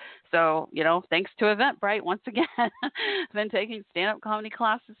 And so, thanks to Eventbrite, once again, I've been taking stand-up comedy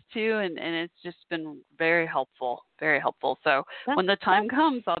classes too, and it's just been very helpful, very helpful. So when the time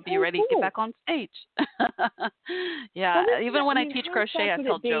comes, I'll be ready to get back on stage. Yeah, even when I teach crochet, I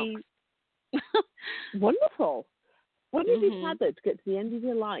tell jokes. Wonderful. What did you have to get to the end of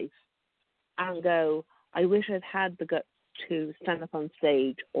your life and go, I wish I'd had the guts to stand up on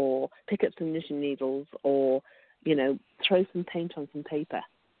stage or pick up some knitting needles or, throw some paint on some paper?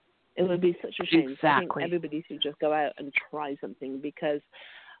 It would be such a shame. Exactly. I think everybody should just go out and try something, because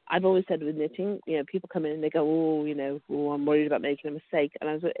I've always said with knitting, people come in and they go, I'm worried about making a mistake. And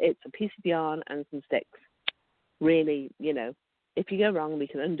I was like, it's a piece of yarn and some sticks. Really, if you go wrong, we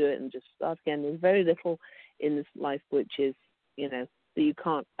can undo it and just start again. There's very little in this life which is, that you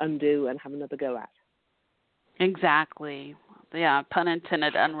can't undo and have another go at. Exactly. Yeah, pun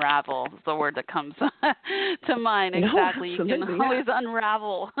intended, unravel is the word that comes to mind. Exactly. No, you can always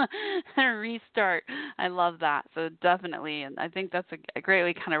unravel and restart. I love that. So definitely, and I think that's a great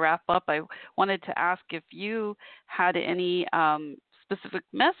way to kind of wrap up. I wanted to ask if you had any specific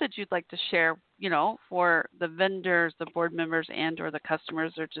message you'd like to share, for the vendors, the board members, and or the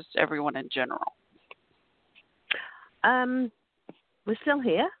customers, or just everyone in general. We're still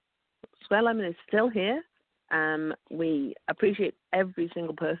here. Square Lemon is still here. We appreciate every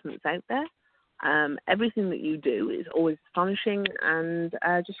single person that's out there. Everything that you do is always astonishing, and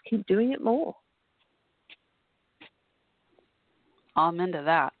just keep doing it more. I'm into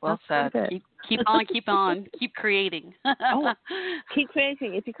that. Well said. Keep on, keep creating. Keep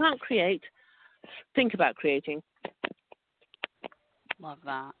creating. If you can't create, think about creating. Love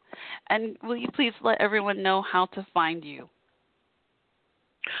that. And will you please let everyone know how to find you?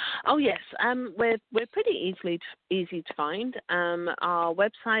 Oh yes, we're pretty easy to find. Our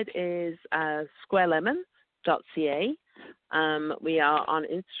website is squarelemon.ca. We are on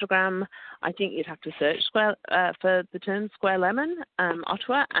Instagram. I think you'd have to search for the term Square Lemon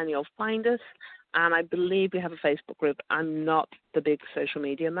Ottawa, and you'll find us. And I believe we have a Facebook group. I'm not the big social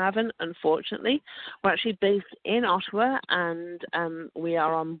media maven, unfortunately. We're actually based in Ottawa, and we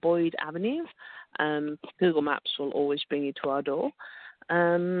are on Boyd Avenue. Google Maps will always bring you to our door.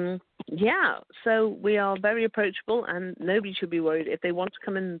 So we are very approachable, and nobody should be worried. If they want to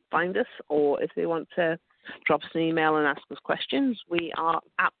come and find us, or if they want to drop us an email and ask us questions, we are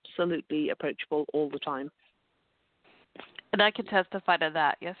absolutely approachable all the time. And I can testify to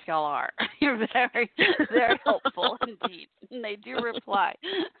that. Yes, y'all are. You're very, very helpful indeed. And they do reply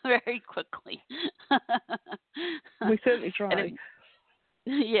very quickly. We certainly try.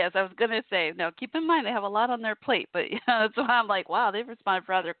 Yes, I was going to say, no, keep in mind they have a lot on their plate. But that's why I'm like, wow, they've responded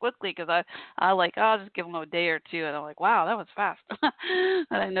rather quickly, because I'll just give them a day or two. And I'm like, wow, that was fast.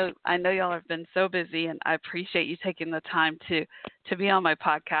 And I know y'all have been so busy, and I appreciate you taking the time to be on my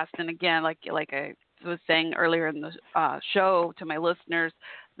podcast. And again, like I was saying earlier in the show to my listeners,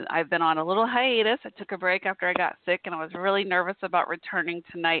 I've been on a little hiatus. I took a break after I got sick, and I was really nervous about returning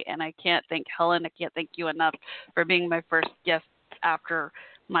tonight. And I can't thank Helen. I can't thank you enough for being my first guest after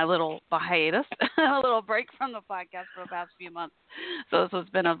my little hiatus, a little break from the podcast for the past few months. So this has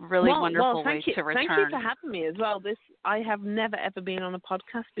been a really wonderful way to return. Thank you for having me as well. I have never ever been on a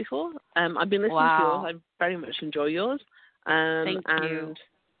podcast before. I've been listening to yours. I very much enjoy yours. Thank you.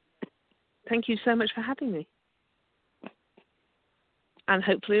 Thank you so much for having me. And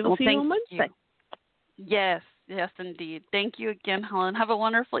hopefully we'll see you on Wednesday. Yes, indeed. Thank you again, Helen. Have a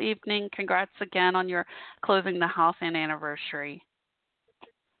wonderful evening. Congrats again on your closing the house and anniversary.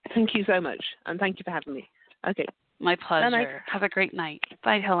 Thank you so much, and thank you for having me. Okay. My pleasure. Bye-bye. Have a great night.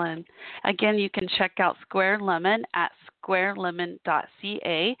 Bye, Helen. Again, you can check out Square Lemon at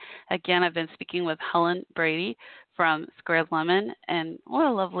squarelemon.ca. Again, I've been speaking with Helen Brady from Square Lemon, and what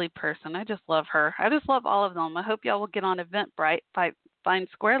a lovely person. I just love her. I just love all of them. I hope y'all will get on Eventbrite, find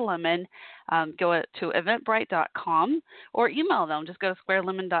Square Lemon, go to eventbrite.com, or email them. Just go to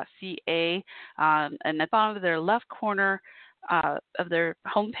squarelemon.ca, and at the bottom of their left corner of their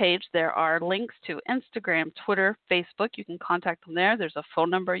homepage, there are links to Instagram, Twitter, Facebook. You can contact them there. There's a phone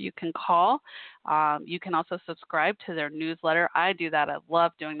number you can call. You can also subscribe to their newsletter. I do that. I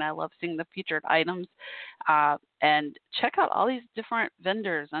love doing that. I love seeing the featured items. And check out all these different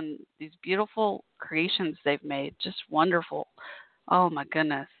vendors and these beautiful creations they've made. Just wonderful. Oh, my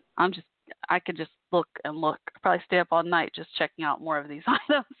goodness. I'm just I could just look and look. I'd probably stay up all night just checking out more of these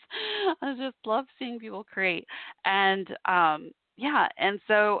items. I just love seeing people create. And yeah, and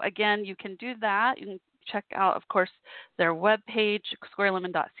so again, you can do that. You can check out, of course, their webpage,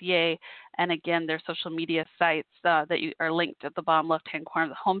 squarelemon.ca, and again, their social media sites that are linked at the bottom left-hand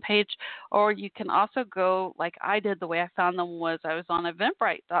corner of the homepage. Or you can also go, like I did. The way I found them was I was on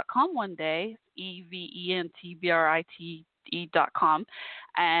Eventbrite.com one day, eventbrite.com,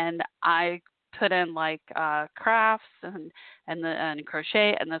 and I put in like crafts and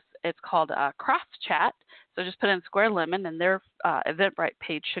crochet, and it's called Craft Chat. So just put in Square Lemon, and their Eventbrite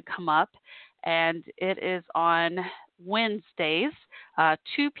page should come up. And it is on Wednesdays,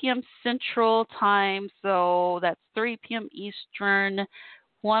 2 p.m. Central Time, so that's 3 p.m. Eastern,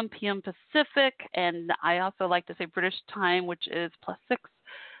 1 p.m. Pacific, and I also like to say British time, which is +6.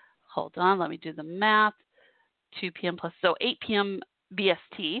 Hold on, let me do the math. 2 p.m. so 8 p.m.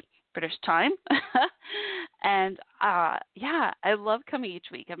 BST, British time. And yeah, I love coming each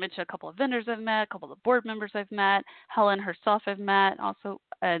week. I mentioned a couple of vendors I've met, a couple of board members I've met, Helen herself I've met also,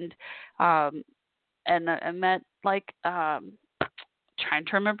 and I met trying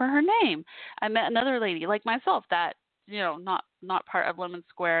to remember her name. I met another lady like myself that, not part of Lemon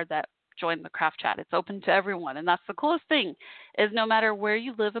Square that joined the Craft Chat. It's open to everyone, and that's the coolest thing is no matter where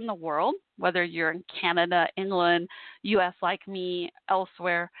you live in the world, whether you're in Canada, England, U.S. like me,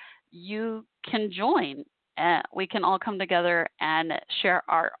 elsewhere, you can join. We can all come together and share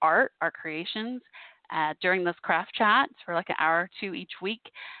our art, our creations during this Craft Chat for like an hour or two each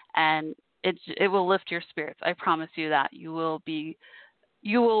week, and it will lift your spirits. I promise you that. You will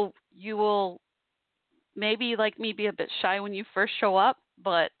maybe like me be a bit shy when you first show up,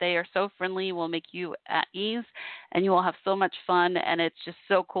 but they are so friendly, will make you at ease, and you will have so much fun, and it's just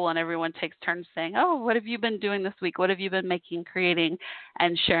so cool, and everyone takes turns saying, oh, what have you been doing this week? What have you been making, creating,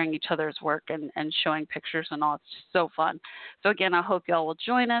 and sharing each other's work and showing pictures and all. It's just so fun. So again, I hope y'all will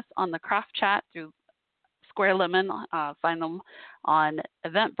join us on the Craft Chat through Square Lemon. Find them on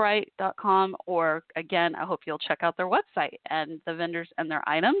eventbrite.com, or again, I hope you'll check out their website and the vendors and their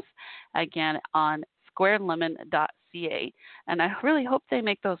items, again, on squarelemon.ca. And I really hope they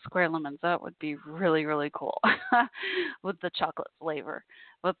make those square lemons. That would be really, really cool with the chocolate flavor.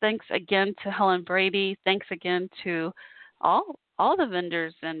 Well, thanks again to Helen Brady. Thanks again to all the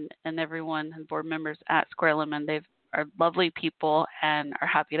vendors and everyone and board members at Square Lemon. They are lovely people and are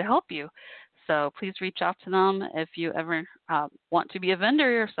happy to help you. So please reach out to them if you ever want to be a vendor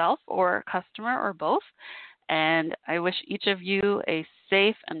yourself or a customer or both. And I wish each of you a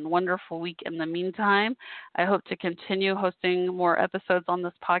safe and wonderful week in the meantime. I hope to continue hosting more episodes on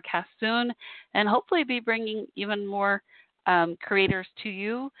this podcast soon, and hopefully be bringing even more creators to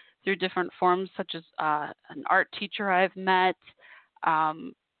you through different forms, such as an art teacher I've met,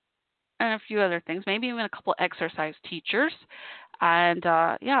 and a few other things, maybe even a couple exercise teachers. And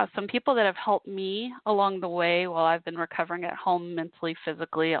some people that have helped me along the way while I've been recovering at home mentally,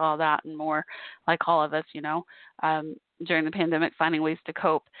 physically, all that and more, like all of us, during the pandemic, finding ways to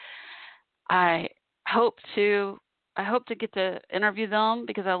cope. I hope to get to interview them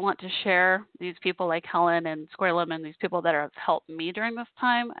because I want to share these people like Helen and Square Lemon, these people that have helped me during this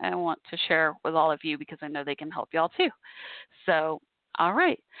time. I want to share with all of you because I know they can help y'all too. So, all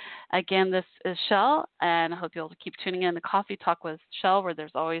right. Again, this is Shell, and I hope you'll keep tuning in to Coffee Talk with Shell, where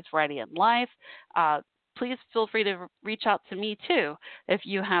there's always variety in life. Please feel free to reach out to me, too, if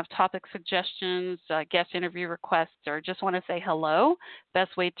you have topic suggestions, guest interview requests, or just want to say hello.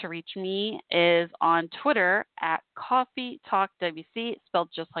 Best way to reach me is on Twitter at Coffee Talk WC, spelled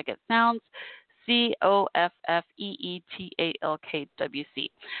just like it sounds.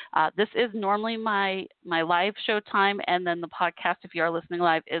 COFFEETALKWC. This is normally my live show time, and then the podcast, if you are listening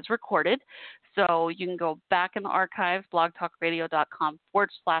live, is recorded. So you can go back in the archives,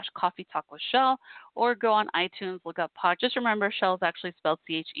 blogtalkradio.com/Coffee Talk with Shell, or go on iTunes, look up podcast. Just remember, Shell is actually spelled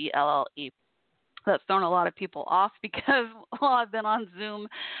CHELLE. That's thrown a lot of people off because while I've been on Zoom,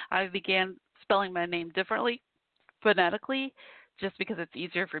 I began spelling my name differently, phonetically, just because it's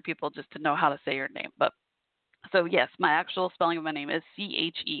easier for people just to know how to say your name. But so yes, my actual spelling of my name is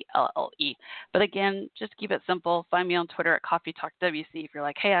CHELLE. But again, just keep it simple. Find me on Twitter at Coffee Talk WC. If you're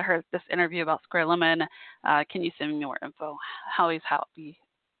like, hey, I heard this interview about Square Lemon, can you send me more info? Always happy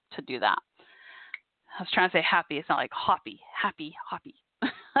to do that. I was trying to say happy. It's not like hoppy. Happy.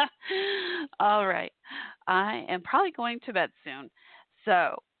 All right. I am probably going to bed soon.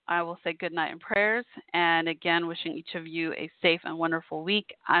 So I will say good night and prayers, and again, wishing each of you a safe and wonderful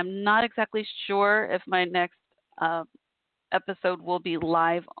week. I'm not exactly sure if my next episode will be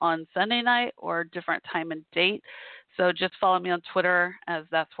live on Sunday night or a different time and date, So just follow me on Twitter, as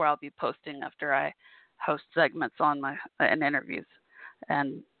that's where I'll be posting after I host segments on and interviews.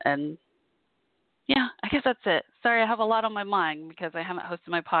 And yeah, I guess that's it. Sorry, I have a lot on my mind because I haven't hosted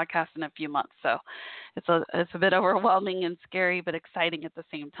my podcast in a few months, so it's a bit overwhelming and scary, but exciting at the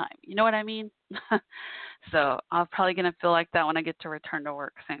same time. You know what I mean? So I'm probably gonna feel like that when I get to return to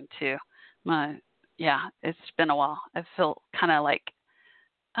work soon too. It's been a while. I feel kind of like,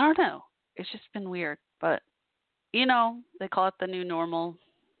 I don't know. It's just been weird, but they call it the new normal.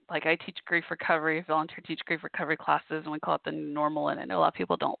 Like, I teach grief recovery, volunteer teach grief recovery classes, and we call it the new normal. And I know a lot of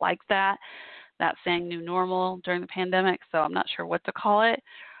people don't like that saying new normal during the pandemic. So I'm not sure what to call it.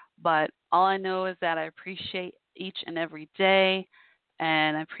 But all I know is that I appreciate each and every day,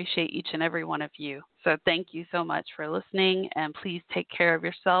 and I appreciate each and every one of you. So thank you so much for listening, and please take care of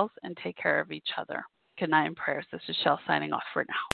yourselves and take care of each other. Good night and prayers. This is Shell signing off for now.